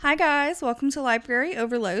Hi guys, welcome to Library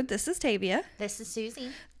Overload. This is Tavia. This is Susie.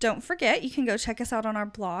 Don't forget, you can go check us out on our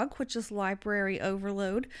blog, which is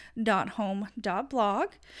libraryoverload.home.blog.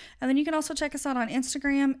 And then you can also check us out on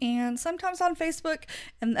Instagram and sometimes on Facebook,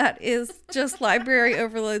 and that is just Library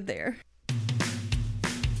Overload there.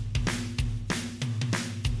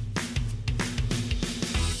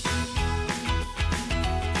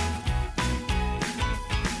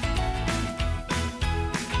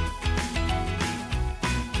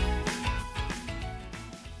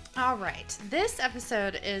 All right. This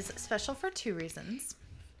episode is special for two reasons.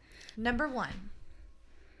 Number one,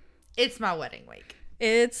 it's my wedding week.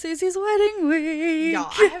 It's Susie's wedding week.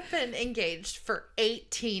 Y'all, I have been engaged for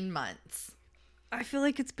 18 months. I feel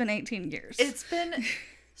like it's been 18 years. It's been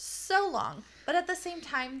so long. But at the same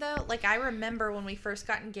time, though, like I remember when we first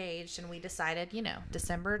got engaged and we decided,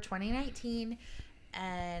 December 2019.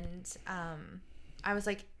 And I was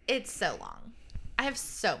like, it's so long. I have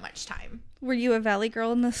so much time. Were you a Valley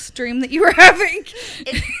girl in the stream that you were having?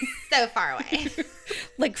 It's so far away.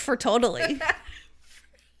 Like for totally.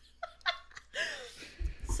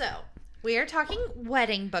 So, we are talking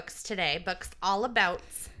wedding books today. Books all about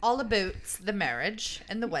the marriage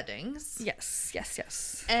and the weddings.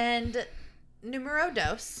 Yes. And numero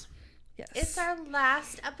dos. Yes. It's our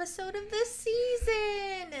last episode of this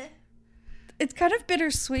season. It's kind of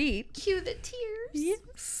bittersweet. Cue the tears.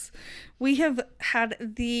 Yes. We have had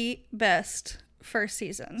the best first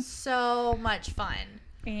season. So much fun.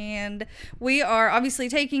 And we are obviously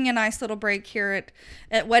taking a nice little break here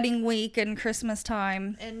at wedding week and Christmas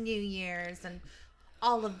time. And New Year's and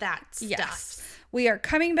all of that stuff. Yes. We are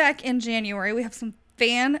coming back in January. We have some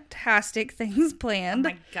fantastic things planned. Oh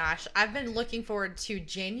my gosh. I've been looking forward to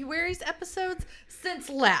January's episodes since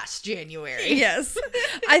last January. Yes.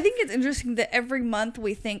 I think it's interesting that every month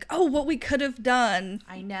we think, oh, what we could have done.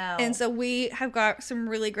 I know. And so we have got some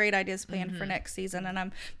really great ideas planned for next season, and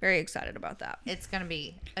I'm very excited about that. It's going to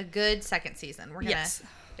be a good second season.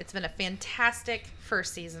 It's been a fantastic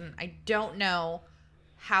first season. I don't know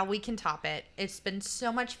how we can top it. It's been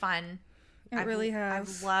so much fun. It really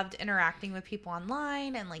has. I've loved interacting with people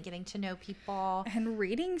online and like getting to know people. And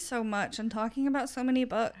reading so much and talking about so many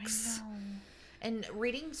books. I know. And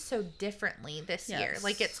reading so differently this year.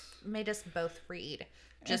 Like it's made us both read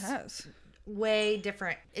just way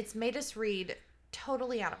different. It's made us read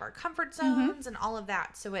totally out of our comfort zones and all of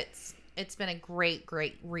that. So it's been a great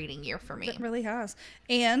reading year for me. It really has.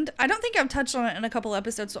 And I don't think I've touched on it in a couple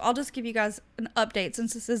episodes, so I'll just give you guys an update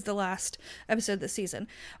since this is the last episode this season.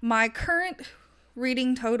 My current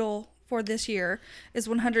reading total for this year is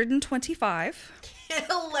 125.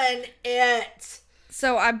 Killing it.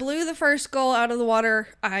 So I blew the first goal out of the water.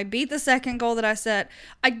 I beat the second goal that I set.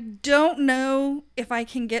 I don't know if I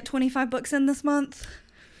can get 25 books in this month,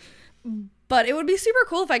 but it would be super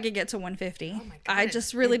cool if I could get to 150. Oh my God, I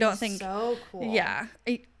just really don't think. So cool. Yeah,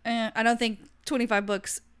 I don't think 25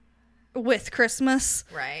 books with Christmas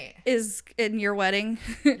is in your wedding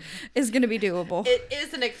is going to be doable. It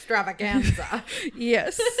is an extravaganza.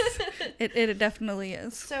 Yes, it definitely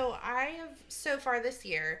is. So so far this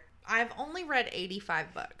year, I've only read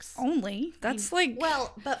 85 books. Only? That's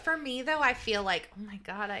but for me though, I feel like, oh my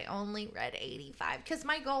God, I only read 85 because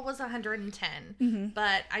my goal was 110.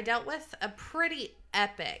 But I dealt with a pretty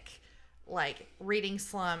epic reading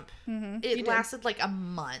slump. It lasted like a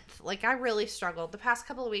month. Like I really struggled. The past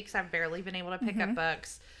couple of weeks, I've barely been able to pick up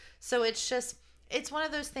books. So it's one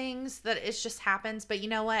of those things that it just happens. But you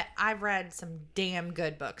know what? I've read some damn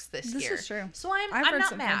good books this year. This is true. So I'm read not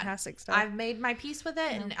some mad. Fantastic stuff. I've made my peace with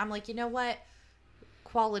it, and I'm like, you know what?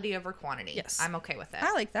 Quality over quantity. Yes. I'm okay with it.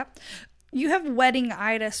 I like that. You have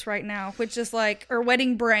wedding-itis right now, which is or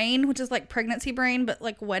wedding brain, which is like pregnancy brain, but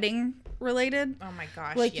like wedding related. Oh my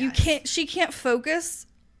gosh. Like yes. she can't focus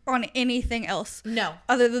on anything else. No.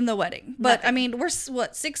 Other than the wedding. But Nothing. I mean, we're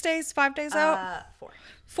 6 days, 5 days out? 4.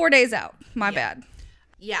 4 days out. My bad.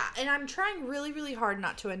 Yeah, and I'm trying really, really hard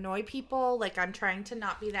not to annoy people. Like, I'm trying to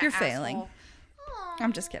not be that You're asshole. failing. Aww.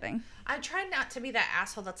 I'm just kidding. I try not to be that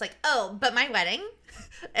asshole that's like, oh, but my wedding?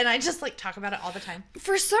 And I just, talk about it all the time.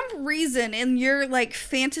 For some reason, in your,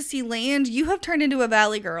 fantasy land, you have turned into a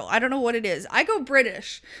Valley girl. I don't know what it is. I go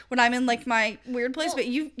British when I'm in, my weird place, but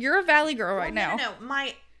you're a Valley girl right now. No.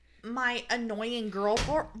 My annoying girl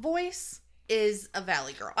voice is a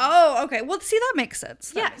Valley girl. Oh, okay. Well, see, that makes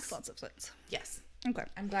sense. That makes lots of sense. Yes. Okay.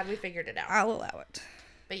 I'm glad we figured it out. I'll allow it.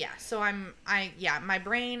 But yeah, so my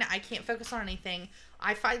brain, I can't focus on anything.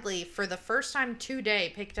 I finally, for the first time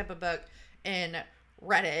today, picked up a book and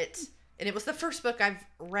read it. And it was the first book I've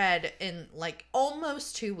read in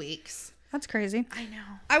almost 2 weeks. That's crazy. I know.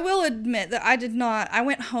 I will admit that I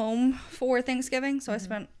went home for Thanksgiving, so I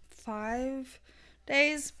spent 5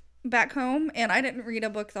 days back home, and I didn't read a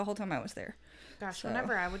book the whole time I was there. Gosh,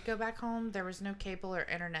 whenever I would go back home, there was no cable or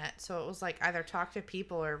internet, so it was like either talk to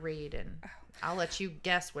people or read, and I'll let you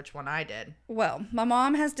guess which one I did. Well, my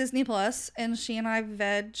mom has Disney Plus, and she and I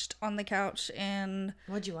vegged on the couch and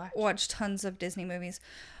What'd you watch? watched tons of Disney movies.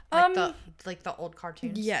 Like the old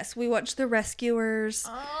cartoons? Yes, we watched The Rescuers.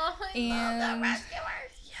 Oh, I love the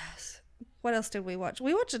Rescuers. Yes. What else did we watch?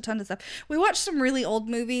 We watched a ton of stuff. We watched some really old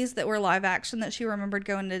movies that were live action that she remembered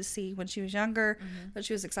going to see when she was younger, that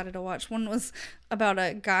she was excited to watch. One was about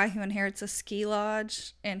a guy who inherits a ski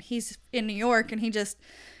lodge, and he's in New York, and he just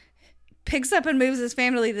picks up and moves his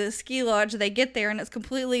family to the ski lodge. They get there, and it's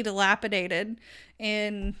completely dilapidated,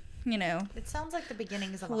 and, you know. It sounds like the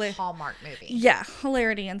beginnings of a Hallmark movie. Yeah,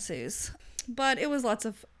 hilarity ensues. But it was lots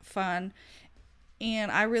of fun,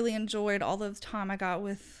 and I really enjoyed all the time I got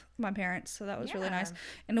with my parents, so that was really nice.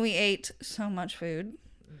 And we ate so much food.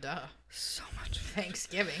 Duh. So much food.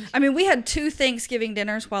 Thanksgiving. I mean, we had 2 Thanksgiving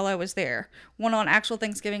dinners while I was there. One on actual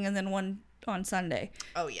Thanksgiving and then one on Sunday.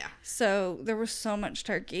 Oh, yeah. So there was so much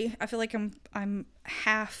turkey. I feel like I'm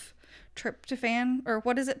half tryptophan, or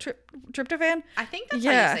what is it? Tryptophan? I think that's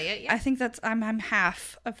how you say it. Yeah. I think that's I'm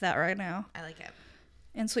half of that right now. I like it.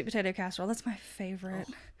 And sweet potato casserole, that's my favorite.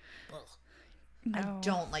 Ugh. No, I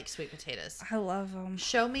don't like sweet potatoes. I love them.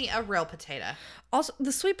 Show me a real potato. Also,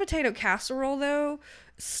 the sweet potato casserole, though,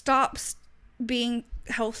 stops being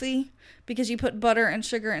healthy because you put butter and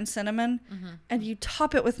sugar and cinnamon, and you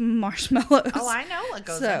top it with marshmallows. Oh, I know what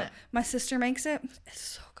goes in it. My sister makes it. It's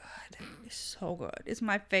so good. It's so good. It's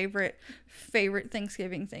my favorite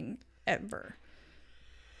Thanksgiving thing ever.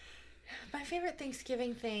 My favorite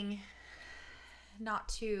Thanksgiving thing, not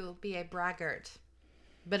to be a braggart,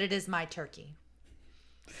 but it is my turkey.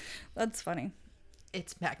 That's funny.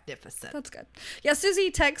 It's magnificent. That's good. Yeah, Susie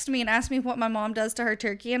texted me and asked me what my mom does to her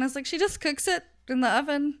turkey, and I was like, she just cooks it in the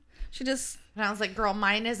oven. And I was like, girl,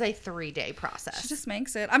 mine is a 3-day process. She just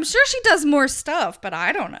makes it. I'm sure she does more stuff, but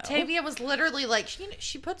I don't know. Tavia was literally like,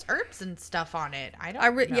 she puts herbs and stuff on it. I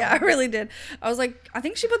don't know. Yeah, I really did. I was like, I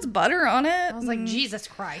think she puts butter on it. I was like, Jesus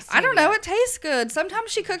Christ. I don't know. It tastes good.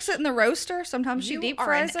 Sometimes she cooks it in the roaster. Sometimes she deep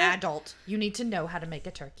fries it. You are an adult. You need to know how to make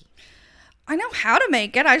a turkey. I know how to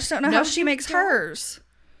make it. I just don't know how she makes hers.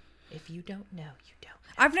 If you don't know, you don't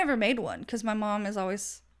know. I've never made one because my mom has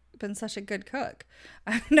always been such a good cook.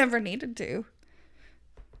 I've never needed to.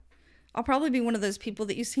 I'll probably be one of those people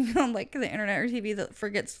that you see on like the internet or TV that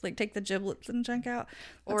forgets to like take the giblets and junk out.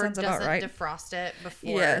 That or sounds doesn't about right. defrost it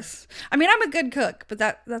before. Yes. I mean, I'm a good cook, but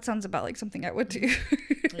that sounds about like something I would do.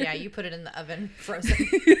 Yeah, you put it in the oven, frozen.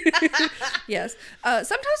 Yes.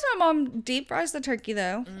 Sometimes my mom deep fries the turkey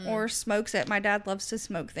though, or smokes it. My dad loves to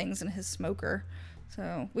smoke things in his smoker.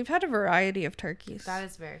 So we've had a variety of turkeys. That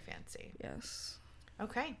is very fancy. Yes.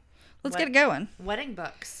 Okay. Let's get it going. Wedding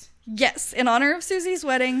books. Yes, in honor of Susie's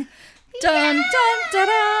wedding. Dun, dun, da,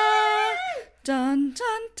 da. Dun,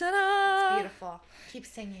 dun, da, da. Beautiful. Keep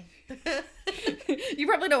singing. You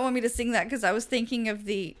probably don't want me to sing that because I was thinking of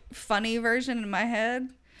the funny version in my head.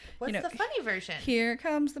 What's the funny version? Here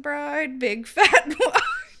comes the bride, big fat one.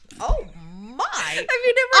 Oh my! Have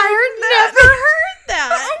you never heard that? Never heard that.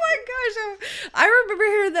 Oh my gosh! I remember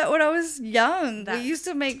hearing that when I was young. That's we used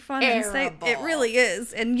to make fun and say it really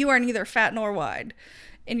is. And you are neither fat nor wide,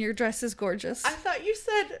 and your dress is gorgeous. I thought you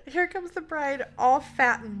said, "Here comes the bride, all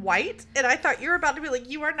fat and white," and I thought you were about to be like,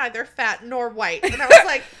 "You are neither fat nor white," and I was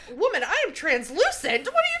like, "Woman, I am translucent.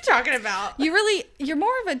 What are you talking about?" You're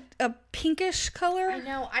more of a pinkish color. I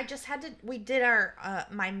know. I just had to. We did our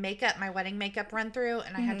my wedding makeup run through,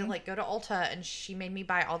 and I had to like go to Ulta, and she made me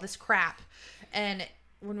buy all this crap, and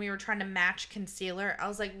when we were trying to match concealer, I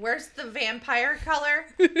was like, "Where's the vampire color?"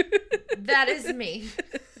 That is me.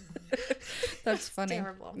 That's funny.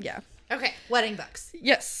 Terrible. Yeah. Okay, wedding books.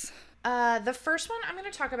 Yes. The first one I'm going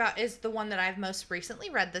to talk about is the one that I've most recently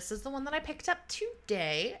read. This is the one that I picked up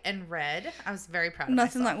today and read. I was very proud of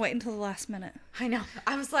Nothing myself. like waiting until the last minute. I know.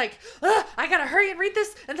 I was like, I got to hurry and read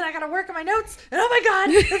this, and then I got to work on my notes, and oh my God,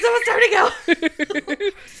 it's almost time to go.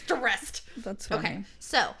 Stressed. That's funny. Okay,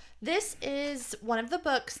 so this is one of the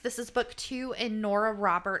books. This is book 2 in Nora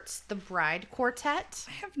Roberts' The Bride Quartet.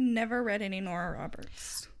 I have never read any Nora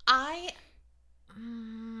Roberts. I'm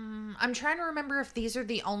trying to remember if these are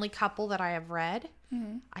the only couple that I have read.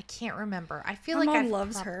 Mm-hmm. I can't remember. I feel My like mom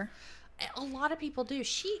loves her. A lot of people do.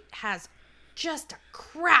 She has just a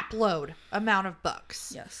crap load amount of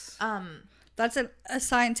books. Yes. That's a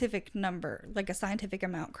scientific number, like a scientific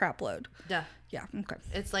amount, crap load. Duh. Yeah. Okay.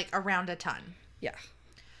 It's like around a ton. Yeah.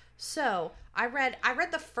 So I read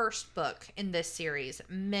the first book in this series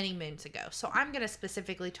many moons ago. So I'm going to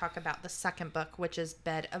specifically talk about the second book, which is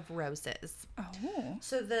Bed of Roses. Oh.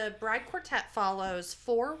 So the Bride Quartet follows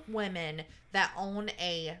 4 women that own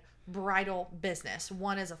a bridal business.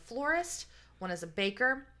 One is a florist, one is a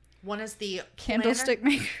baker, one is the Candlestick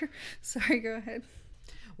maker. Sorry, go ahead.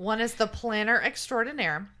 One is the planner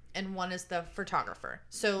extraordinaire, and one is the photographer.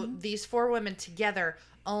 So these 4 women together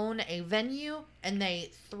own a venue, and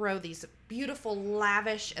they throw these beautiful,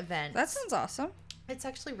 lavish events. That sounds awesome. It's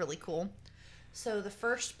actually really cool. So the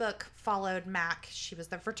first book followed Mac. She was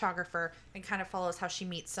the photographer, and kind of follows how she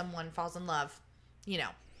meets someone, falls in love. You know,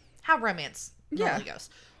 how romance normally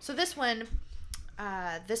goes. So this one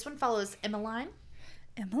follows Emmeline.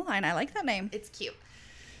 Emmeline, I like that name. It's cute.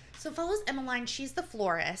 So it follows Emmeline. She's the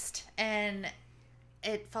florist, and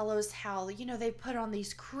it follows how, you know, they put on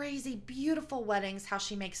these crazy, beautiful weddings, how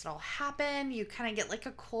she makes it all happen. You kind of get like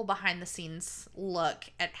a cool behind the scenes look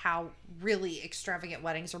at how really extravagant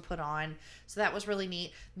weddings are put on. So that was really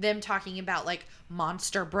neat. Them talking about like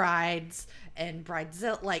monster brides and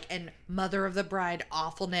and mother of the bride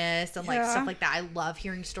awfulness and like stuff like that. I love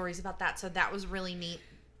hearing stories about that. So that was really neat.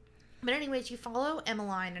 But anyways, you follow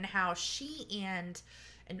Emmeline and how she and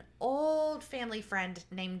an old family friend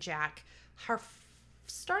named Jack are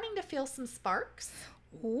starting to feel some sparks.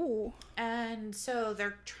 Ooh. And so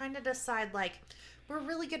they're trying to decide, like, we're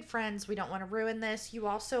really good friends. We don't want to ruin this. You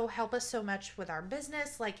also help us so much with our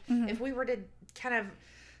business. Like, if we were to kind of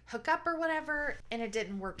hook up or whatever and it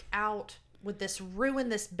didn't work out, would this ruin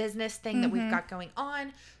this business thing that we've got going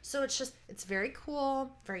on? So it's very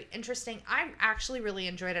cool, very interesting. I actually really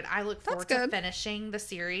enjoyed it. I look forward to finishing the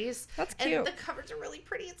series. That's cute. And the covers are really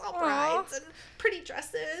pretty. It's all brides and pretty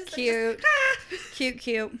dresses. Cute. And just,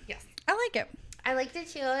 Cute. Yes. I like it. I liked it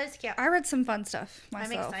too. It was cute. I read some fun stuff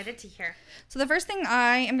myself. I'm excited to hear. So the first thing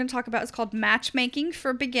I am going to talk about is called Matchmaking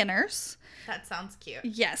for Beginners. That sounds cute.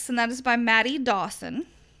 Yes, and that is by Maddie Dawson.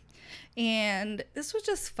 And this was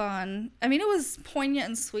just fun. I mean, it was poignant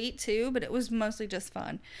and sweet too, but it was mostly just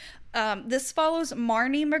fun. This follows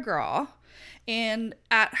Marnie McGraw, and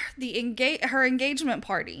at her engagement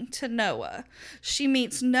party to Noah, she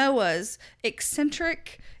meets Noah's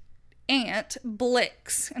eccentric aunt,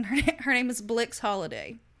 Blix, and her name is Blix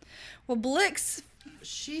Holiday. Well, Blix...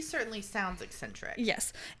 She certainly sounds eccentric.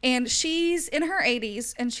 Yes, and she's in her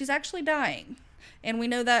 80s, and she's actually dying, and we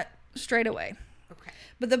know that straight away. Okay.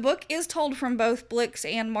 But the book is told from both Blix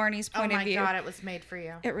and Marnie's point of view. Oh my God, it was made for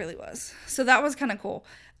you. It really was. So that was kind of cool.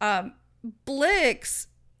 Blix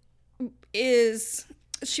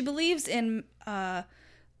she believes in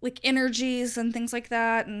like energies and things like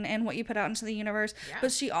that and what you put out into the universe. Yeah.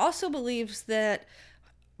 But she also believes that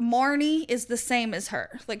Marnie is the same as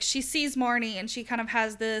her. Like, she sees Marnie and she kind of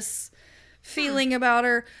has this feeling about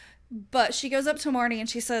her. But she goes up to Marnie and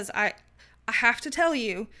she says, I have to tell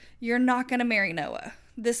you, you're not going to marry Noah.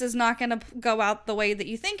 This is not going to go out the way that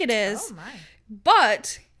you think it is. Oh, my.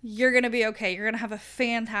 But you're going to be okay. You're going to have a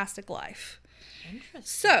fantastic life. Interesting.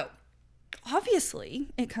 So, obviously,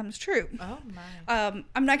 it comes true. Oh, my.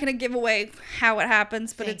 I'm not going to give away how it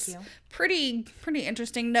happens, but it's pretty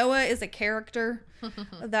interesting. Noah is a character.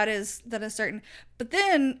 that is certain. But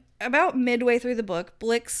then, about midway through the book,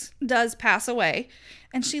 Blix does pass away,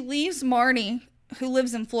 and she leaves Marnie, who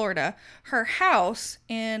lives in Florida, her house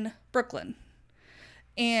in Brooklyn.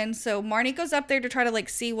 And so Marnie goes up there to try to like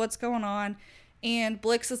see what's going on, and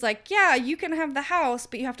Blix is like, yeah, you can have the house,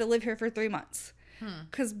 but you have to live here for 3 months.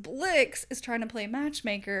 Because Blix is trying to play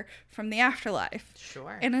matchmaker from the afterlife.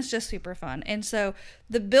 Sure. And it's just super fun. And so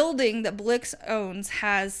the building that Blix owns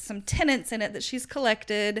has some tenants in it that she's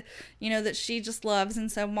collected, that she just loves.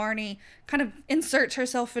 And so Marnie kind of inserts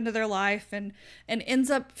herself into their life and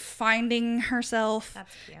ends up finding herself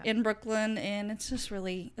in Brooklyn. And it's just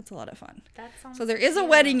really, it's a lot of fun. That sounds so there is a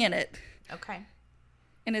wedding in it. Okay.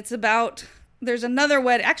 And it's about, there's another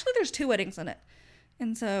wedding. Actually, there's 2 weddings in it.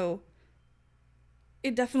 And so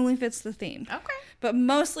it definitely fits the theme. Okay. But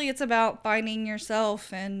mostly it's about finding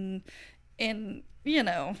yourself and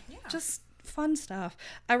just fun stuff.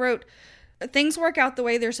 I wrote, things work out the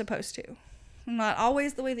way they're supposed to. Not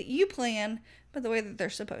always the way that you plan, but the way that they're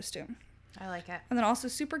supposed to. I like it. And then also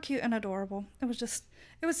super cute and adorable. It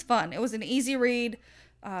was fun. It was an easy read,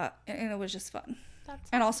 and it was just fun.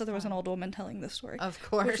 And also there was an old woman telling this story. Of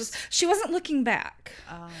course. She wasn't looking back.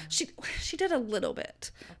 She did a little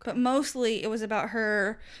bit. Okay. But mostly it was about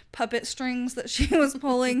her puppet strings that she was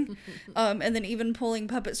pulling. And then even pulling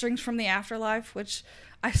puppet strings from the afterlife, which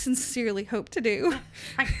I sincerely hope to do. Oh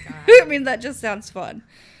my God. I mean, that just sounds fun.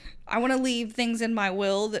 I want to leave things in my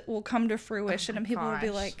will that will come to fruition and people will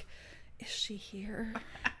be like, is she here?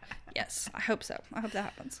 Yes, I hope so. I hope that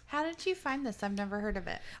happens. How did you find this? I've never heard of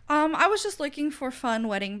it. I was just looking for fun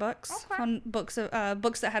wedding books, Okay. fun books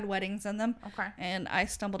that had weddings in them. Okay. And I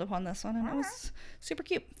stumbled upon this one, and it was super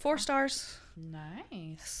cute. 4 stars.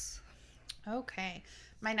 Nice. Okay.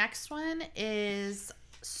 My next one is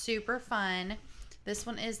super fun. This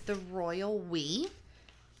one is The Royal We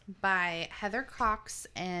by Heather Cox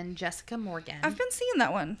and Jessica Morgan. I've been seeing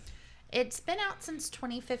that one. It's been out since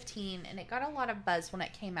 2015, and it got a lot of buzz when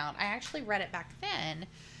it came out. I actually read it back then.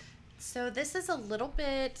 So this is a little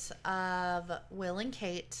bit of Will and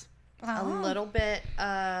Kate, a little bit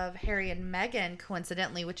of Harry and Meghan,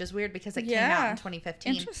 coincidentally, which is weird because it came out in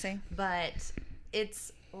 2015. Interesting. But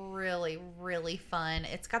it's really, really fun.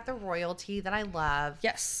 It's got the royalty that I love.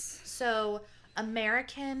 Yes. So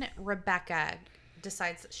American Rebecca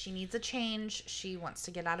decides that she needs a change. She wants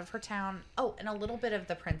to get out of her town. Oh, and a little bit of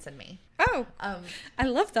The Prince and Me. Oh, I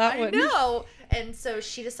love that one. I know. And so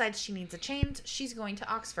she decides she needs a change. She's going to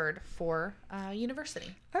Oxford for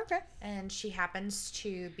university. Okay. And she happens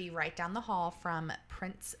to be right down the hall from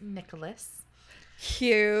Prince Nicholas.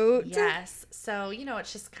 Cute. Yes. So,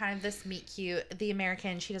 it's just kind of this meet cute. The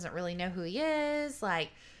American, she doesn't really know who he is. But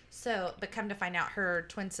come to find out her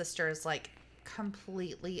twin sister is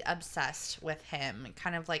completely obsessed with him,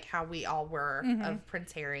 kind of like how we all were of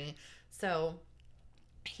Prince Harry. So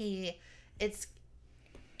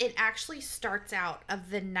it actually starts out of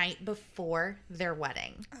the night before their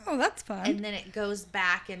wedding. Oh, that's fun. And then it goes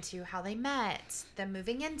back into how they met, them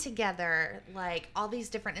moving in together, all these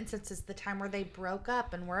different instances, the time where they broke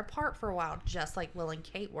up and were apart for a while, just like Will and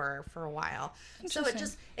Kate were for a while. So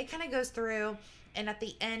it kind of goes through. And at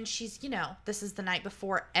the end, she's, this is the night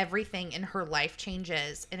before everything in her life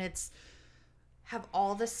changes. And have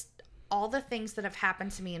all the things that have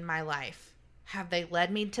happened to me in my life. Have they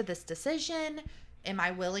led me to this decision? Am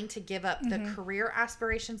I willing to give up the career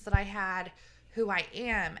aspirations that I had? Who I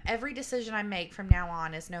am? Every decision I make from now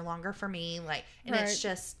on is no longer for me. And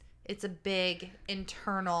it's a big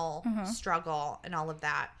internal struggle and all of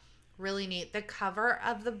that. Really neat. The cover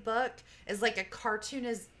of the book is like a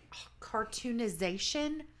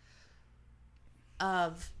cartoonization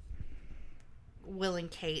of Will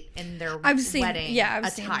and Kate in their wedding attire.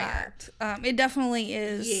 Seen that. It definitely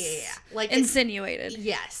is insinuated.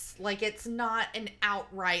 Yes. It's not an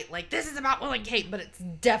outright, this is about Will and Kate, but it's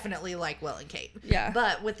definitely like Will and Kate. Yeah.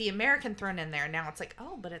 But with the American thrown in there, now it's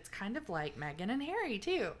but it's kind of like Meghan and Harry,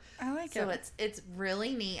 too. I like it. So it's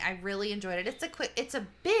really neat. I really enjoyed it. It's a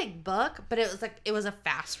big book, but it was a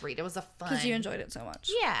fast read. It was a fun. Because you enjoyed it so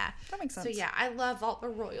much. Yeah. That makes sense. So, yeah, I love all the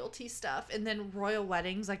royalty stuff. And then royal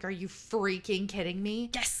weddings, are you freaking kidding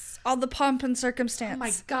me? Yes. All the pomp and circumstance. Oh,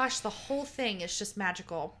 my gosh. The whole thing is just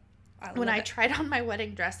magical. When I tried on my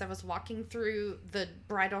wedding dress, I was walking through the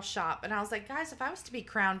bridal shop, and I was like, guys, if I was to be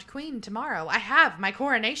crowned queen tomorrow, I have my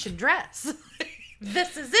coronation dress.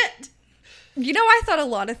 This is it. I thought a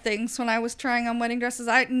lot of things when I was trying on wedding dresses.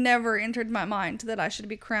 I never entered my mind that I should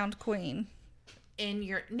be crowned queen.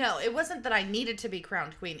 No, it wasn't that I needed to be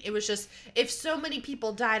crowned queen. It was just, if so many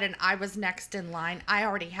people died and I was next in line, I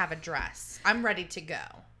already have a dress. I'm ready to go.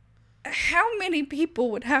 How many people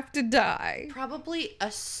would have to die? Probably a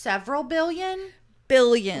several billion.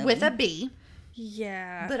 Billion. With a B.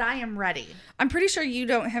 Yeah. But I am ready. I'm pretty sure you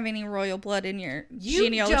don't have any royal blood in your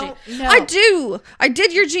genealogy. Don't know. I do. I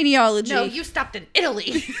did your genealogy. No, you stopped in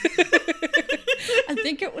Italy. I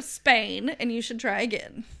think it was Spain, and you should try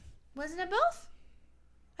again. Wasn't it both?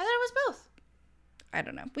 I thought it was both. I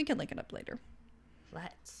don't know. We can look it up later.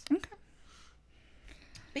 Let's. Okay.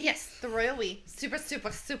 But yes, the royal we. Super, super,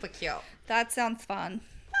 super cute. That sounds fun.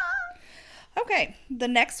 Okay, the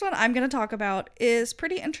next one I'm going to talk about is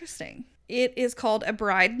pretty interesting. It is called A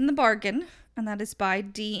Bride in the Bargain, and that is by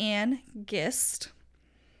Deanne Gist.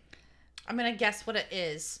 I'm going to guess what it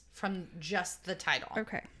is from just the title.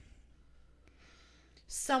 Okay.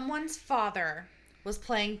 Someone's father was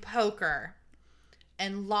playing poker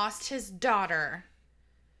and lost his daughter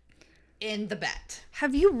in the bet.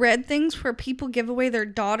 Have you read things where people give away their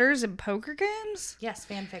daughters in poker games? Yes,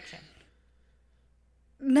 fan fiction.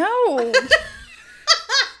 No.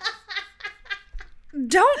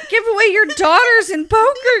 Don't give away your daughters in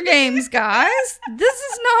poker games, guys. This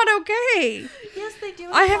is not okay. Yes, they do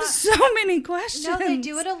it I have so many questions. No, they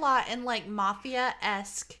do it a lot in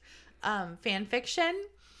mafia-esque fan fiction.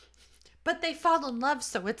 But they fall in love,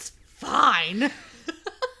 so it's fine.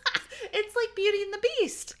 It's like Beauty and the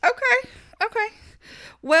Beast. Okay.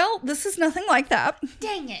 Well, this is nothing like that.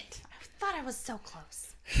 Dang it. I thought I was so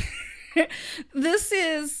close.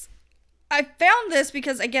 I found this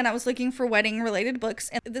because, again, I was looking for wedding-related books,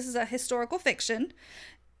 and this is a historical fiction.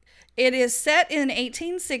 It is set in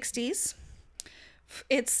 1860s.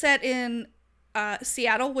 It's set in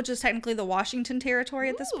Seattle, which is technically the Washington Territory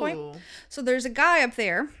at this point. So there's a guy up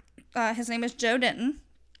there. His name is Joe Denton.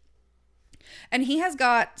 And he has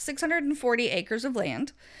got 640 acres of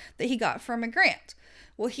land that he got from a grant.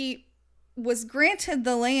 Well, he was granted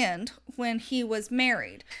the land when he was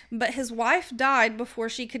married, but his wife died before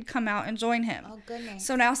she could come out and join him. Oh, goodness.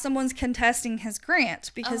 So now someone's contesting his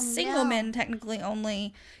grant because single men technically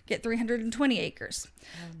only get 320 acres.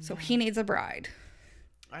 So he needs a bride.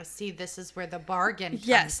 I see. This is where the bargain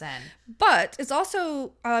comes in. But it's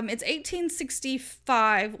also, it's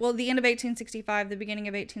 1865, well, the end of 1865, the beginning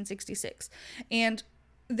of 1866. And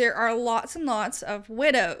there are lots and lots of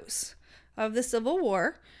widows of the Civil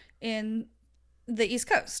War in the East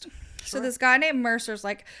Coast. Sure. So this guy named Mercer's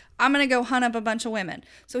like, I'm going to go hunt up a bunch of women.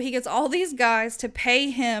 So he gets all these guys to pay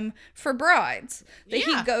him for brides that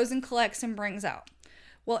he goes and collects and brings out.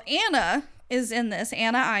 Well, Anna is in this,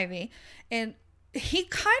 Anna Ivy, and he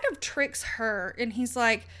kind of tricks her, and he's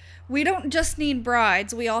like, we don't just need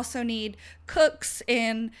brides, we also need cooks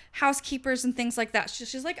and housekeepers and things like that.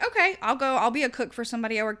 She's like, okay, I'll be a cook for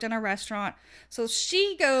somebody. I worked in a restaurant. So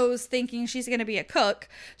she goes thinking she's going to be a cook.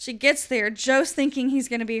 She gets there, Joe's thinking he's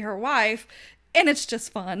going to be her wife, and it's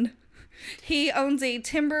just fun. He owns a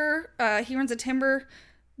timber, he runs a timber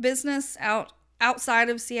business outside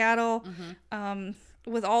of Seattle,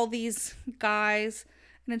 with all these guys,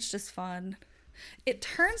 and it's just fun. It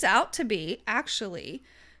turns out to be actually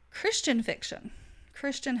Christian fiction,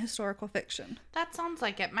 Christian historical fiction. That sounds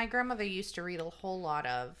like it. My grandmother used to read a whole lot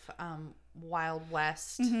of Wild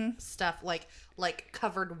West stuff, like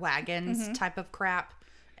covered wagons type of crap.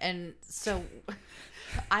 And so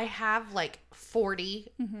I have like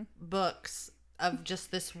 40 books of just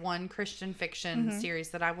this one Christian fiction series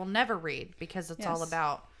that I will never read because it's all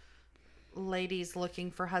about ladies looking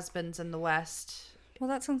for husbands in the West. Well,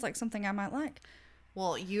 that sounds like something I might like.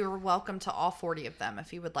 Well, you're welcome to all 40 of them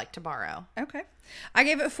if you would like to borrow. Okay. I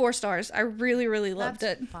gave it 4 stars. I really, really loved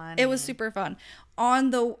it. Funny. It was super fun.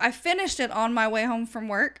 I finished it on my way home from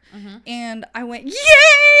work, and I went, yay!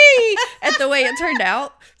 at the way it turned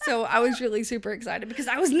out. So I was really super excited because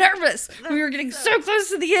I was nervous. We were getting so close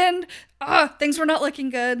to the end. Things were not looking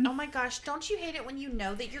good. Oh my gosh, don't you hate it when you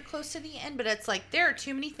know that you're close to the end, but it's like there are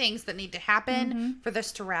too many things that need to happen for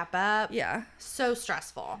this to wrap up? Yeah. So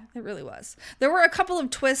stressful. It really was. There were a couple of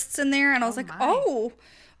twists in there, and I was like, oh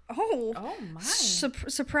my.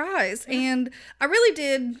 Surprise. And I really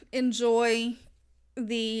did enjoy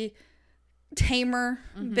the tamer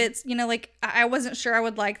bits, like I wasn't sure I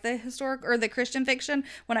would like the historic or the Christian fiction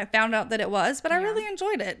when I found out that it was, but I really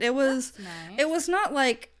enjoyed it. It was nice. It was not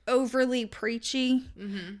like overly preachy.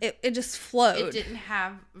 It just flowed. It didn't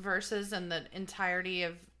have verses in the entirety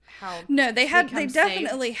of how they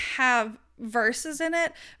definitely have verses in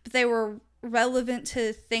it, but they were relevant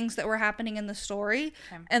to things that were happening in the story,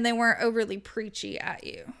 and they weren't overly preachy at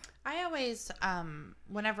you. I always,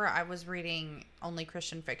 whenever I was reading only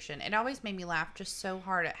Christian fiction, it always made me laugh just so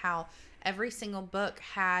hard at how every single book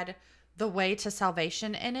had the way to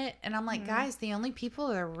salvation in it. And I'm like, guys, the only people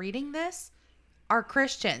that are reading this are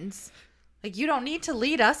Christians. Like, you don't need to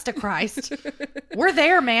lead us to Christ. We're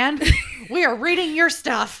there, man. We are reading your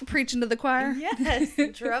stuff. Preaching to the choir. Yes.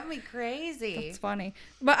 It drove me crazy. That's funny.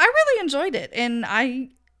 But I really enjoyed it. And I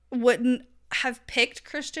wouldn't have picked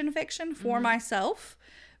Christian fiction for myself.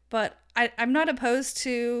 But I'm not opposed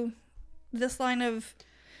to this line of,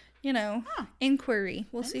 inquiry.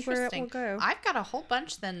 We'll see where it will go. I've got a whole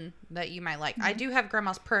bunch then that you might like. I do have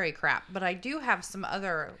Grandma's Prairie Crap, but I do have some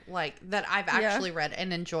other that I've actually read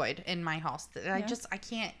and enjoyed in my house. That I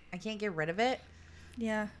can't get rid of it.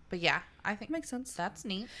 Yeah. But yeah, I think makes sense. That's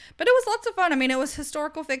neat. But it was lots of fun. I mean, it was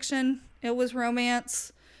historical fiction. It was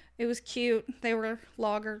romance. It was cute. They were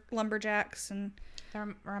lumberjacks and. That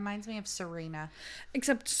reminds me of Serena.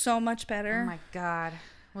 Except so much better. Oh my God.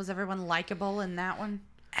 Was everyone likable in that one?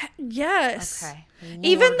 Yes. Okay. Lord.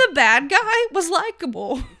 Even the bad guy was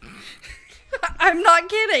likable. I'm not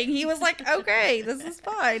kidding. He was like, okay, this is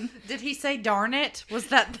fine. Did he say darn it? Was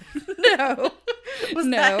that... No.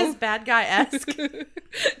 That his bad guy-esque? No.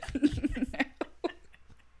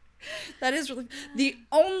 That is really... The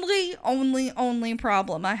only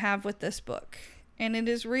problem I have with this book. And it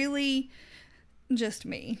is really... just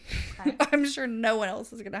me. Okay. I'm sure no one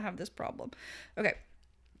else is going to have this problem. Okay.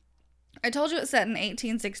 I told you it's set in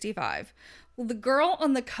 1865. Well, the girl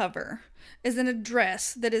on the cover is in a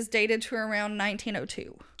dress that is dated to around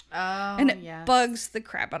 1902. Oh, and it bugs the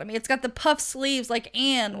crap out of me. It's got the puff sleeves like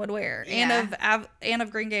Anne would wear. Yeah. Anne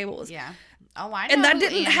of Green Gables. Yeah. Oh, I know. And that who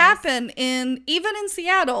didn't Anne is. happen even in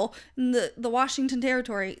Seattle, in the Washington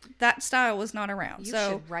territory. That style was not around. You So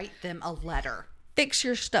should write them a letter. fix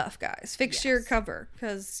your stuff, guys. Fix your Yes. cover,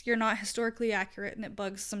 because you're not historically accurate, and it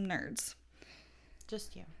bugs some nerds.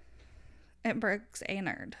 Just you. It bugs a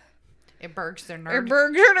nerd. It burgs their It nerd.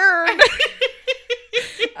 bugs a nerd.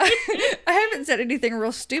 I haven't said anything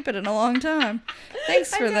real stupid in a long time.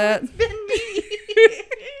 Thanks for that. It's been me.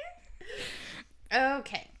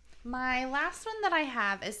 Okay. My last one that I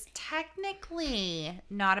have is technically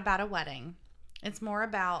not about a wedding. It's more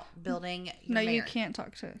about building your No, you marriage. can't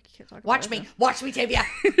talk about Watch it. me. Watch me, Tavia.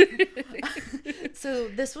 So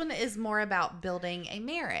this one is more about building a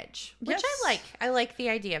marriage, which Yes. I like. I like the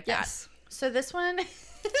idea of that. Yes. So this one,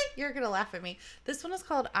 you're going to laugh at me. This one is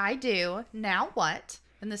called I Do, Now What?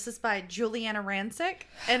 And this is by Juliana Rancic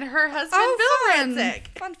and her husband, Bill fun.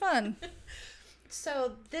 Rancic. Fun.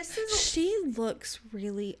 So this is She looks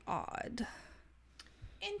really odd.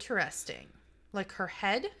 interesting. Like her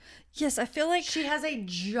head. Yes, I feel like She has a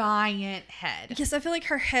giant head.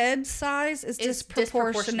 her head size is It's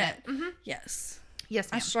disproportionate. disproportionate. Yes. Yes,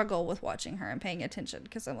 I ma'am. struggle with watching her and paying attention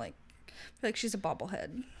because I feel like she's a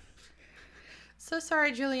bobblehead. So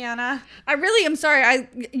sorry, Juliana. I really am sorry.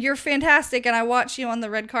 You're fantastic, and I watch you on the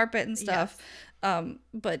red carpet and stuff.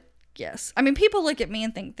 But yes, I mean, people look at me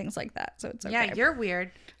and think things like that, so it's okay. Yeah, you're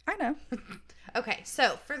weird. I know. Okay,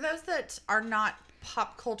 so for those that are not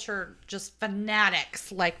pop culture just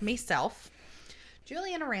fanatics like myself,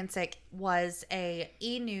 Juliana Rancic was a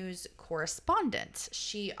E-News correspondent.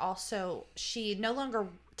 She no longer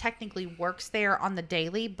technically works there on the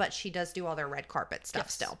daily, but she does do all their red carpet stuff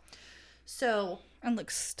Yes. still. So, And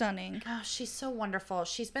looks stunning. oh, she's so wonderful.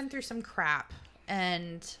 She's been through some crap,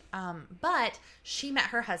 and but she met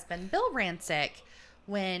her husband Bill Rancic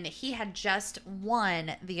when he had just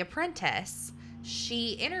won The Apprentice.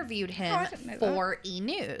 She interviewed him I didn't know for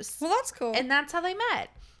E-News. Well, that's cool. And that's how they met.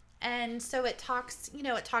 And so it talks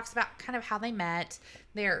about kind of how they met.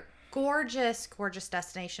 Their gorgeous, gorgeous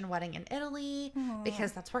destination wedding in Italy,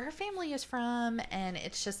 because that's where her family is from. And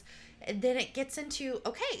it's just, then it gets into,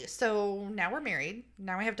 okay, so now we're married.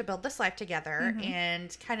 Now we have to build this life together,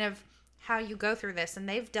 and kind of how you go through this. And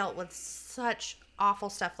they've dealt with such awful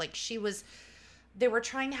stuff. Like they were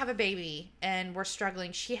trying to have a baby and were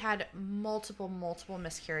struggling. She had multiple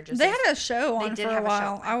miscarriages. They had a show on did for a have a show.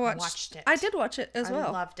 while. I I watched watched it. I did watch it as I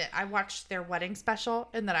well. loved it. I watched their wedding special,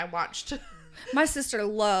 and then I watched. My sister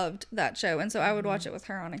loved that show, and so I would watch it with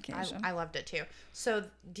her on occasion. I loved it too. So,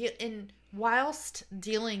 whilst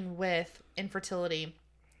dealing with infertility,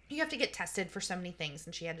 you have to get tested for so many things,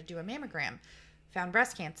 and she had to do a mammogram, found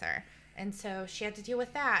breast cancer, and so she had to deal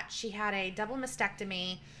with that. She had a double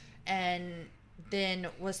mastectomy, and then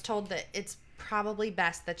was told that it's probably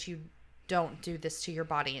best that you don't do this to your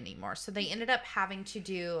body anymore. So they ended up having to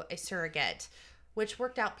do a surrogate, which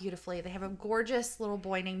worked out beautifully. They have a gorgeous little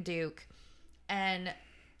boy named Duke, and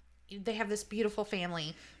they have this beautiful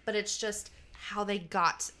family, but it's just how they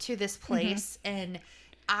got to this place. And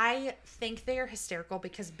I think they are hysterical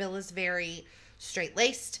because Bill is very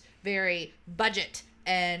straight-laced, very budget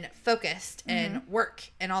and focused and work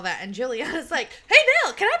and all that. And Juliana's like, hey,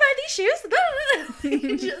 Bill, can I buy these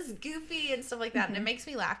shoes? Just goofy and stuff like that. And it makes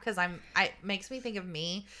me laugh because it makes me think of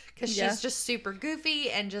me, because she's just super goofy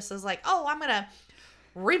and just is like, oh, I'm going to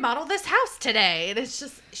remodel this house today. And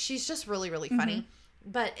she's just really, really funny.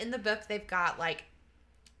 But in the book, they've got like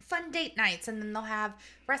fun date nights, and then they'll have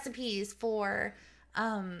recipes for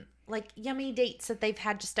like yummy dates that they've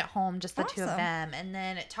had just at home, just the two of them. And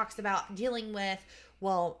then it talks about dealing with,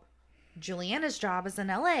 well, Juliana's job is in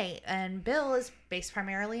LA and Bill is based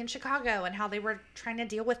primarily in Chicago, and how they were trying to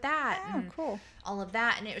deal with that. Oh, and cool. all of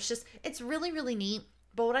that. And it was just, it's really, really neat.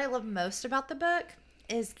 But what I love most about the book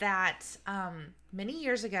is that many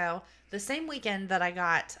years ago, the same weekend that I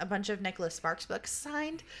got a bunch of Nicholas Sparks books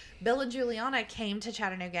signed, Bill and Juliana came to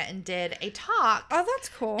Chattanooga and did a talk. Oh, that's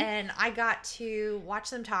cool. And I got to watch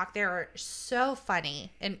them talk. They're so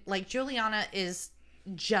funny. And like Juliana is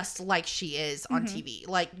just like she is on TV,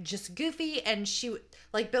 like just goofy. And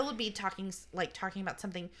like Bill would be talking about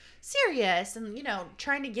something serious and,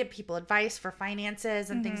 trying to give people advice for finances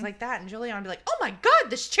and things like that. And Juliana would be like, oh my God,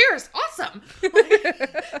 this chair is awesome.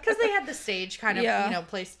 Because they had the stage kind of,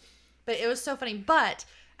 place. But it was so funny. But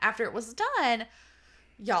after it was done,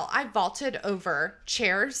 y'all, I vaulted over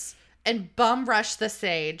chairs and bum rushed the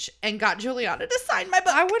stage and got Juliana to sign my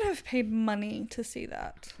book. I would have paid money to see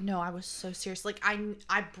that. No, I was so serious. Like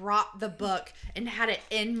I brought the book and had it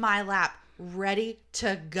in my lap, ready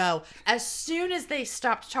to go. As soon as they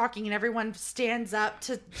stopped talking and everyone stands up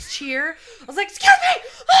to cheer, I was like, excuse me!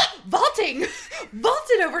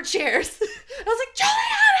 Vaulted over chairs. I was like,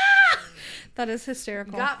 Juliana! That is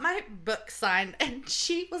hysterical. Got my book signed, and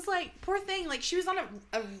she was like, poor thing, like she was on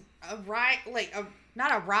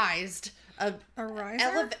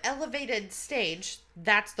elevated stage.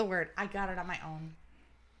 That's the word. I got it on my own.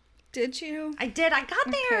 Did you? I did. I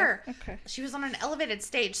got there. Okay. She was on an elevated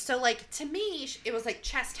stage. So, like, to me, it was, like,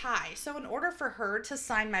 chest high. So, in order for her to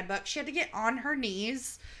sign my book, she had to get on her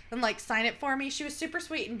knees and, like, sign it for me. She was super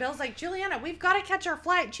sweet. And Bill's like, Juliana, we've got to catch our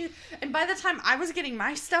flight. And by the time I was getting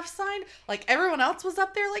my stuff signed, like, everyone else was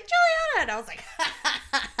up there like, Juliana. And I was like,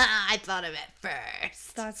 I thought of it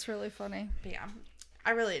first. That's really funny. But, yeah,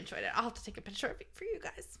 I really enjoyed it. I'll have to take a picture of it for you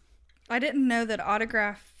guys. I didn't know that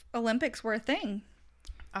autograph Olympics were a thing.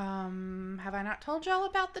 Have I not told y'all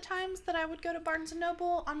about the times that I would go to Barnes &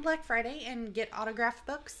 Noble on Black Friday and get autographed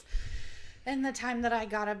books? And the time that I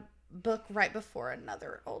got a book right before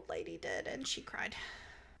another old lady did, and she cried.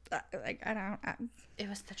 It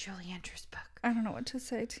was the Julie Andrews book. I don't know what to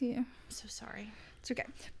say to you. I'm so sorry. It's okay.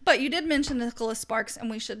 But you did mention Nicholas Sparks, and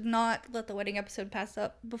we should not let the wedding episode pass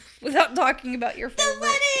up without talking about your favorite. The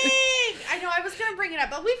wedding! I know, I was going to bring it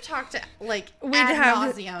up, but we've talked, like, ad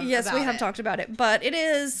nauseum Yes, about we have it. talked about it. But it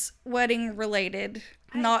is wedding related.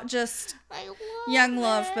 Not just young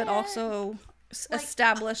love, but also like,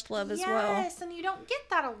 established love as well. Yes, and you don't get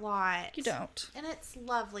that a lot. You don't. And it's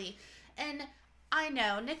lovely. And I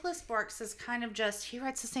know, Nicholas Sparks is kind of just, he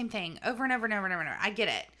writes the same thing over and over and over and over and over. I get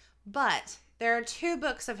it. But there are 2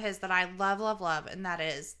 books of his that I love, love, love, and that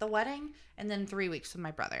is The Wedding and then 3 Weeks with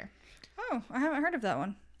My Brother. Oh, I haven't heard of that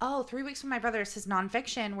one. Oh, 3 Weeks with My Brother is his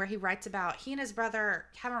nonfiction where he writes about he and his brother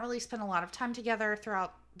haven't really spent a lot of time together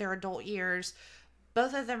throughout their adult years.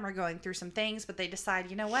 Both of them are going through some things, but they decide,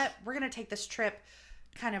 you know what? We're going to take this trip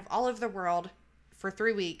kind of all over the world for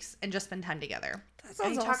 3 weeks and just spend time together. That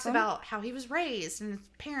sounds and he talks awesome. about how he was raised and his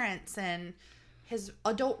parents and his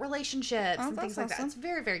adult relationships and things like that. It's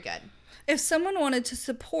very, very good. If someone wanted to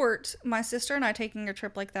support my sister and I taking a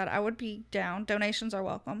trip like that, I would be down. Donations are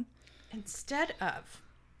welcome. Instead of,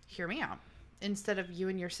 hear me out, instead of you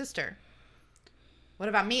and your sister, what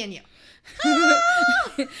about me and you?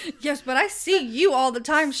 Yes, but I see you all the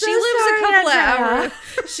time. So She lives sorry, a couple Andrea. hours.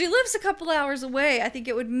 She lives a couple hours away. I think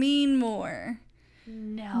it would mean more.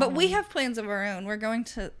 No. But we have plans of our own. We're going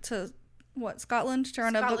to what, Scotland to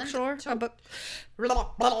run a bookstore? A book.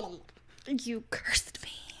 You cursed me.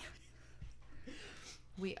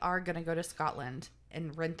 We are going to go to Scotland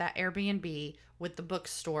and rent that Airbnb with the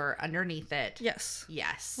bookstore underneath it. Yes.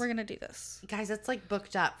 Yes. We're going to do this. Guys, it's like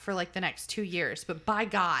booked up for like the next 2 years, but by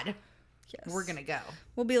God, Yes. we're going to go.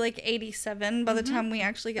 We'll be like 87 by the time we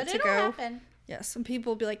actually get But to it'll go. happen. Yes, some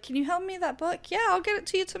people will be like, "Can you help me that book?" Yeah, I'll get it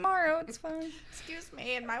to you tomorrow. It's fine. Excuse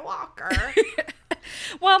me and my walker.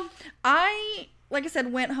 Well, like I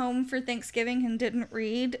said, went home for Thanksgiving and didn't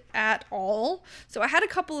read at all. So I had a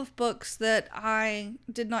couple of books that I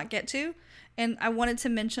did not get to, and I wanted to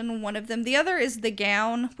mention one of them. The other is The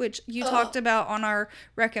Gown, which you talked about on our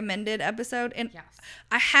recommended episode, and Yes.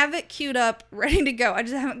 I have it queued up, ready to go. I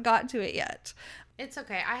just haven't got to it yet. It's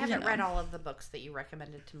okay. I haven't know. read all of the books that you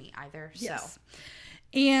recommended to me either. Yes.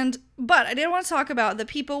 But I did want to talk about The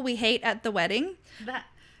People We Hate at the Wedding. So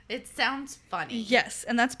it sounds funny. Yes,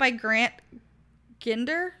 and that's by Grant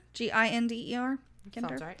Ginder, Ginder.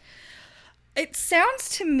 Sounds right. It sounds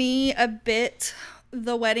to me a bit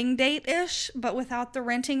The Wedding Date-ish, but without the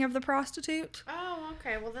renting of the prostitute. Oh,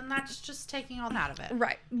 okay. Well, then that's just taking all out of it.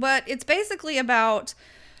 Right. But it's basically about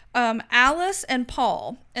Alice and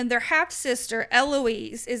Paul, and their half-sister,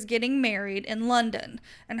 Eloise, is getting married in London.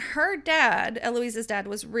 And her dad, Eloise's dad,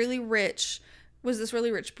 was this really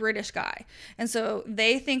rich British guy. And so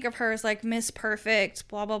they think of her as like Miss Perfect,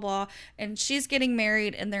 blah, blah, blah. And she's getting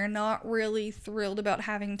married, and they're not really thrilled about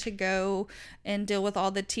having to go and deal with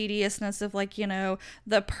all the tediousness of like,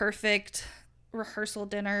 the perfect rehearsal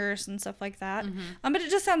dinners and stuff like that. But it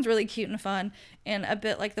just sounds really cute and fun, and a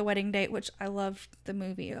bit like The Wedding Date, which I loved the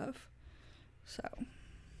movie of. So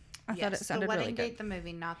I thought it sounded The really Wedding good. Date, the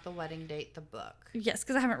movie, not The Wedding Date, the book. Yes,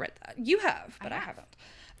 because I haven't read that. You have, but I have. haven't.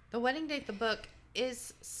 The Wedding Date, the book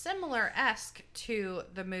is similar-esque to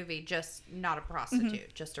the movie, just not a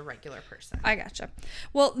prostitute, just a regular person. I gotcha.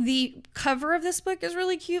 Well, the cover of this book is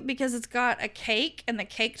really cute because it's got a cake, and the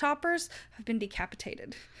cake toppers have been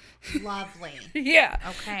decapitated. Lovely. Yeah.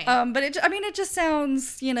 Okay. But it just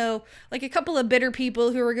sounds, like a couple of bitter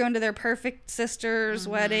people who are going to their perfect sister's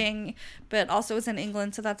wedding, but also it's in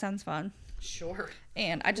England, so that sounds fun. Sure.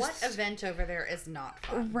 And I just... What event over there is not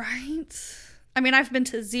fun? Right? I mean, I've been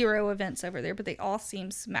to 0 events over there, but they all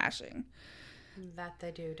seem smashing. That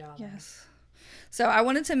they do, darling. Yes. So I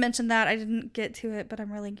wanted to mention that. I didn't get to it, but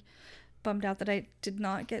I'm really bummed out that I did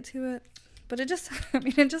not get to it. But it just, I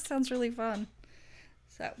mean, it just sounds really fun.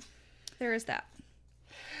 So there is that.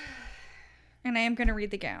 And I am going to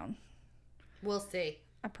read The Gown. We'll see.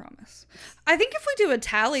 I promise. I think if we do a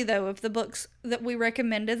tally, though, of the books that we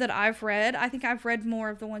recommended that I've read, I think I've read more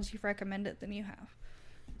of the ones you've recommended than you have.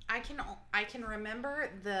 I can remember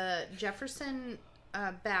the Jefferson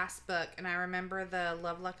Bass book, and I remember the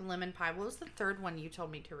Love, Luck, and Lemon Pie. What was the third one you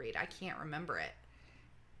told me to read? I can't remember it.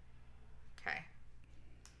 Okay.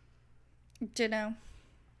 Ditto.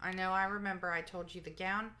 I know I remember I told you The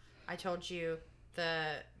Gown. I told you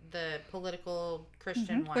the political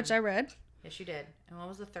Christian one. Which I read. Yes, you did. And what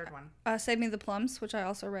was the third one? Save Me the Plums, which I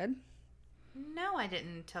also read. No, I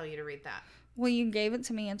didn't tell you to read that. Well, you gave it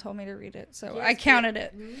to me and told me to read it, so Yes, I counted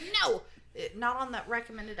it. No! Not on that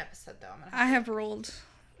recommended episode, though. I have ruled.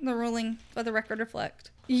 The ruling, let the record reflect.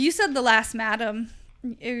 You said The Last Madam.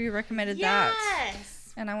 You recommended that.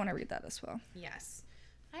 Yes! And I want to read that as well. Yes.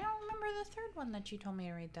 I don't remember the third one that you told me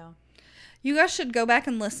to read, though. You guys should go back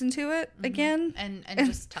and listen to it again. And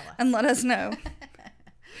just tell us. And let us know.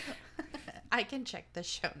 I can check the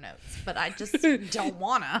show notes, but I just don't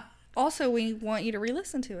wanna. Also, we want you to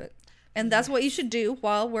re-listen to it. And that's what you should do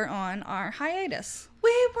while we're on our hiatus.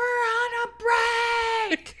 We were on a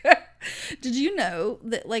break! Did you know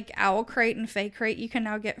that, like, Owl Crate and Fake Crate, you can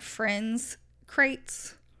now get Friends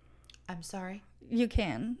crates? I'm sorry? You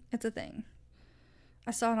can. It's a thing.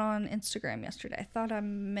 I saw it on Instagram yesterday. I thought I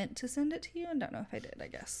meant to send it to you. I don't know if I did, I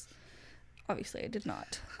guess. Obviously, I did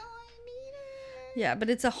not. I need it. Yeah, but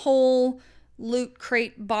it's a whole Loot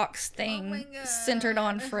Crate box thing my God. centered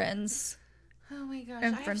on Friends. Oh my gosh.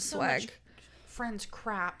 And I have Friends so swag. much Friends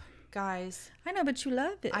crap, guys. I know, but you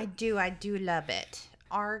love it. I do love it.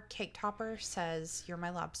 Our cake topper says, "You're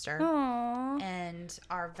my lobster." Aww. And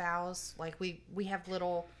our vows, like we have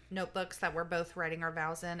little notebooks that we're both writing our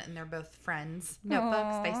vows in, and they're both Friends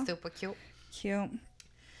notebooks. Aww. They super cute. Cute.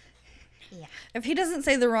 Yeah. If he doesn't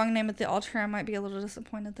say the wrong name at the altar, I might be a little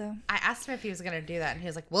disappointed, though. I asked him if he was going to do that, and he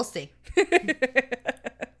was like, "We'll see."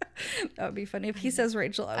 That would be funny. If he says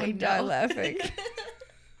Rachel, I would know. die laughing.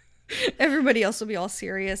 Everybody else will be all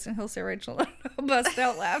serious, and he'll say Rachel, and I'll bust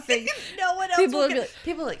out laughing. No one else.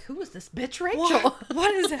 People are like, "Who is this bitch, Rachel?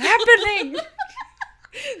 What is happening?"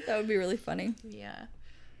 That would be really funny. Yeah.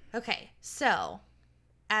 Okay, so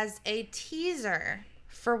as a teaser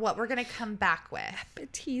for what we're going to come back with.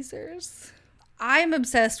 But teasers. I'm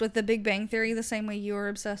obsessed with The Big Bang Theory the same way you are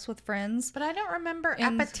obsessed with Friends. But I don't remember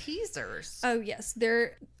appetizers. Oh, yes.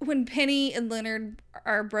 They're when Penny and Leonard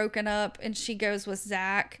are broken up and she goes with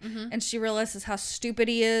Zach and she realizes how stupid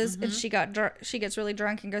he is and she gets really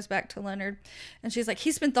drunk and goes back to Leonard and she's like,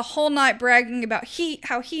 he spent the whole night bragging about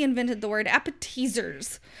how he invented the word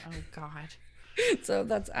appetizers. Oh, God. So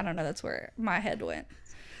I don't know, that's where my head went.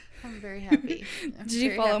 I'm very happy. Did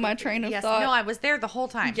you follow my train of thought? No, I was there the whole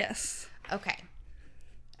time. Yes. Okay.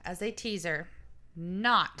 As a teaser,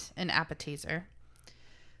 not an appetizer,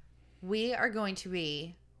 we are going to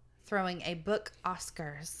be throwing a book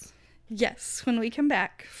Oscars. Yes, when we come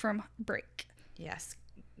back from break. Yes.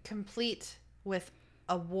 Complete with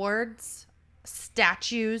awards,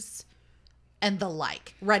 statues, and the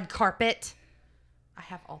like. Red carpet. I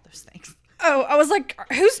have all those things. Oh, I was like,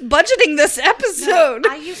 who's budgeting this episode? No,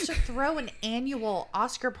 I used to throw an annual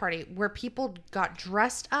Oscar party where people got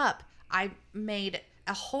dressed up. I made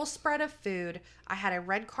a whole spread of food. I had a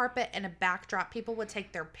red carpet and a backdrop. People would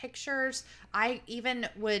take their pictures. I even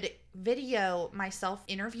would video myself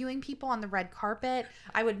interviewing people on the red carpet.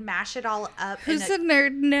 I would mash it all up. Who's a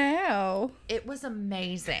nerd now? It was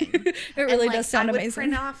amazing. It really does sound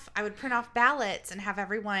amazing. I would print off ballots and have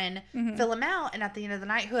everyone fill them out. And at the end of the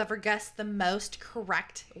night, whoever guessed the most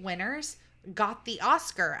correct winners got the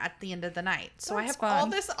Oscar at the end of the night. So I have all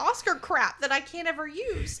this Oscar crap that I can't ever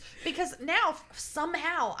use because now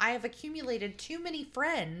somehow I have accumulated too many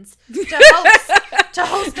friends to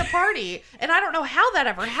host a party, and I don't know how that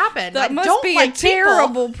ever happened. That must be a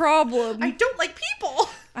terrible problem. I don't like people.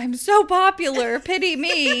 I'm so popular. Pity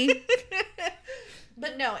me.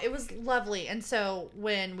 But no, it was lovely. And so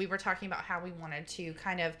when we were talking about how we wanted to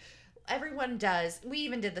kind of everyone does. We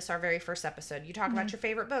even did this our very first episode. You talk about your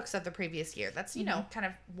favorite books of the previous year. That's, you know, kind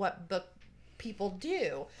of what book people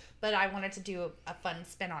do. But I wanted to do a fun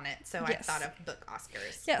spin on it. So I thought of book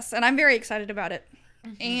Oscars. Yes, and I'm very excited about it.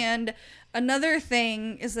 And another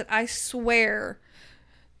thing is that I swear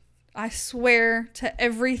to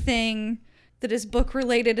everything that is book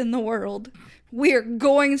related in the world, we are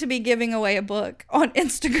going to be giving away a book on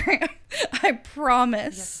Instagram. I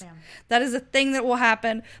promise. Yes, ma'am. That is a thing that will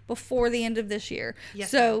happen before the end of this year.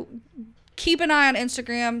 Yes, so keep an eye on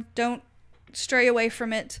Instagram. Don't stray away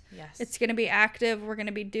from it. Yes. It's going to be active. We're going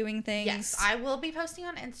to be doing things. Yes, I will be posting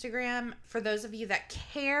on Instagram. For those of you that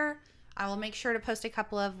care, I will make sure to post a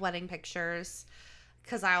couple of wedding pictures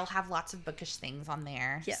because I'll have lots of bookish things on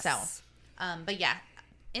there. Yes. So, but yeah,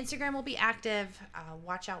 Instagram will be active.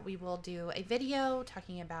 Watch out. We will do a video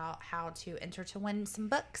talking about how to enter to win some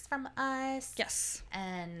books from us. Yes.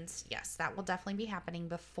 And yes, that will definitely be happening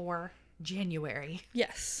before January.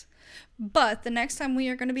 Yes. But the next time we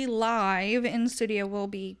are going to be live in studio will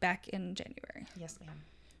be back in January. Yes, ma'am.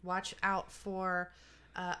 Watch out for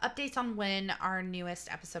updates on when our newest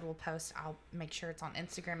episode will post. I'll make sure it's on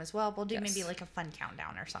Instagram as well. We'll do Yes. maybe like a fun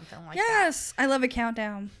countdown or something like that. Yes. I love a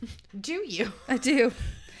countdown. Do you? I do.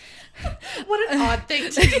 What an odd thing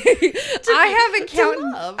to do. I have a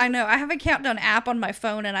love. I know. I have a countdown app on my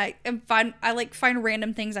phone, and I find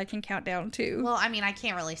random things I can count down to. Well, I mean, I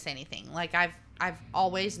can't really say anything. Like I've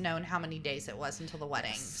always known how many days it was until the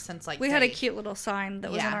wedding. Since like We had a cute little sign that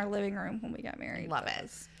was in Yeah. our living room when we got married. Love That it.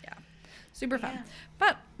 was- yeah. Super fun. Yeah.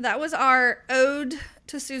 But that was our ode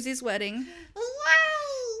to Susie's wedding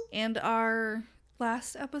Wow. and our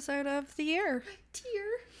last episode of the year. Dear.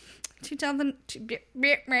 2000.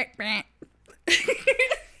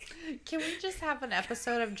 Can we just have an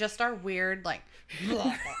episode of just our weird like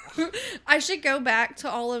I should go back to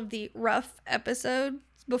all of the rough episodes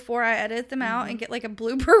before I edit them out and get like a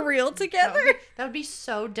blooper reel together. That would be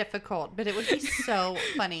so difficult, but it would be so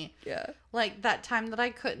funny. Yeah. Like that time that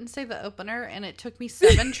I couldn't say the opener and it took me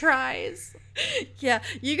 7 tries. Yeah,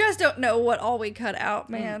 you guys don't know what all we cut out,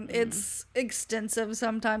 man. It's extensive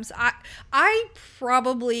sometimes. I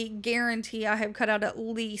probably guarantee I have cut out at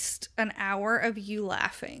least an hour of you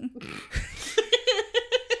laughing.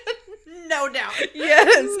 No doubt.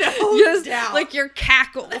 Yes. No Yes, doubt. like your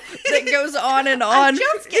cackle that goes on and on. I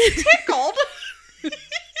just get tickled.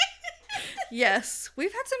 Yes,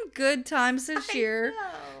 we've had some good times this year.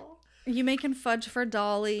 No. You making fudge for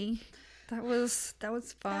Dolly. That was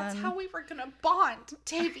fun. That's how we were gonna bond,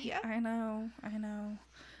 Tavia. I know.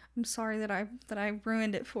 I'm sorry that I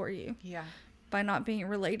ruined it for you Yeah. by not being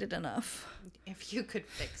related enough. If you could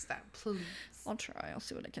fix that, please. I'll try. I'll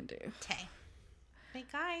see what I can do. Okay. But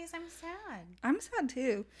guys, I'm sad. I'm sad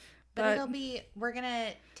too. But we're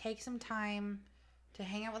gonna take some time to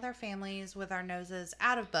hang out with our families with our noses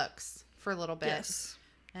out of books for a little bit. Yes.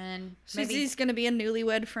 And maybe Susie's gonna be a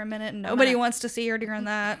newlywed for a minute and nobody wants to see her during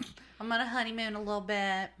that. I'm gonna honeymoon a little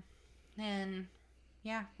bit. And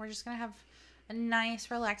yeah, we're just gonna have a nice,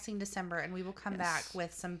 relaxing December, and we will come back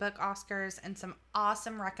with some book Oscars and some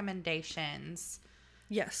awesome recommendations.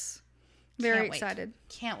 Yes. Very Can't wait. excited.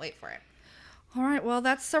 Can't wait for it. All right, well,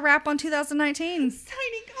 that's a wrap on 2019.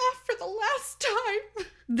 Signing off for the last time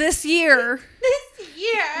This year, this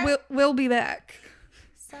year. we'll be back.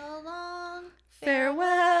 So long.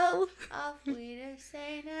 Farewell. Auf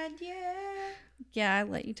Wiedersehen, adieu. Yeah, I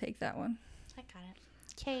let you take that one. I got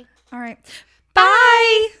it. Okay. All right.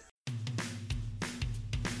 Bye.